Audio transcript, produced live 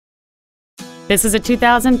This is a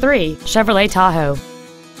 2003 Chevrolet Tahoe.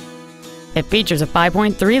 It features a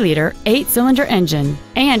 5.3-liter 8-cylinder engine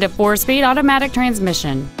and a 4-speed automatic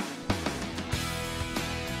transmission.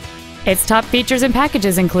 Its top features and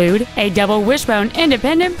packages include a double wishbone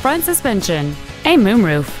independent front suspension, a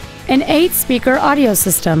moonroof, an 8-speaker audio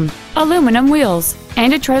system, aluminum wheels,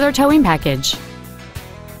 and a trailer towing package.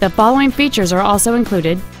 The following features are also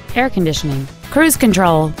included: air conditioning, cruise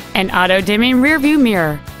control, an auto-dimming rearview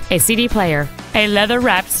mirror, a CD player, a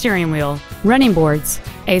leather-wrapped steering wheel, running boards,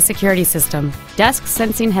 a security system, dusk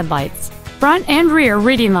sensing headlights, front and rear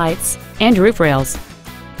reading lights, and roof rails.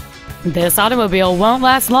 This automobile won't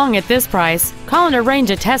last long at this price. Call and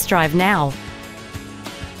arrange a test drive now.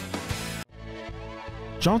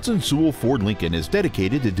 Johnson Sewell Ford Lincoln is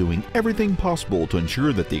dedicated to doing everything possible to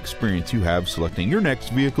ensure that the experience you have selecting your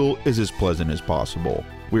next vehicle is as pleasant as possible.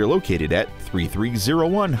 We are located at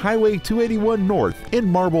 3301 Highway 281 North in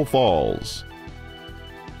Marble Falls.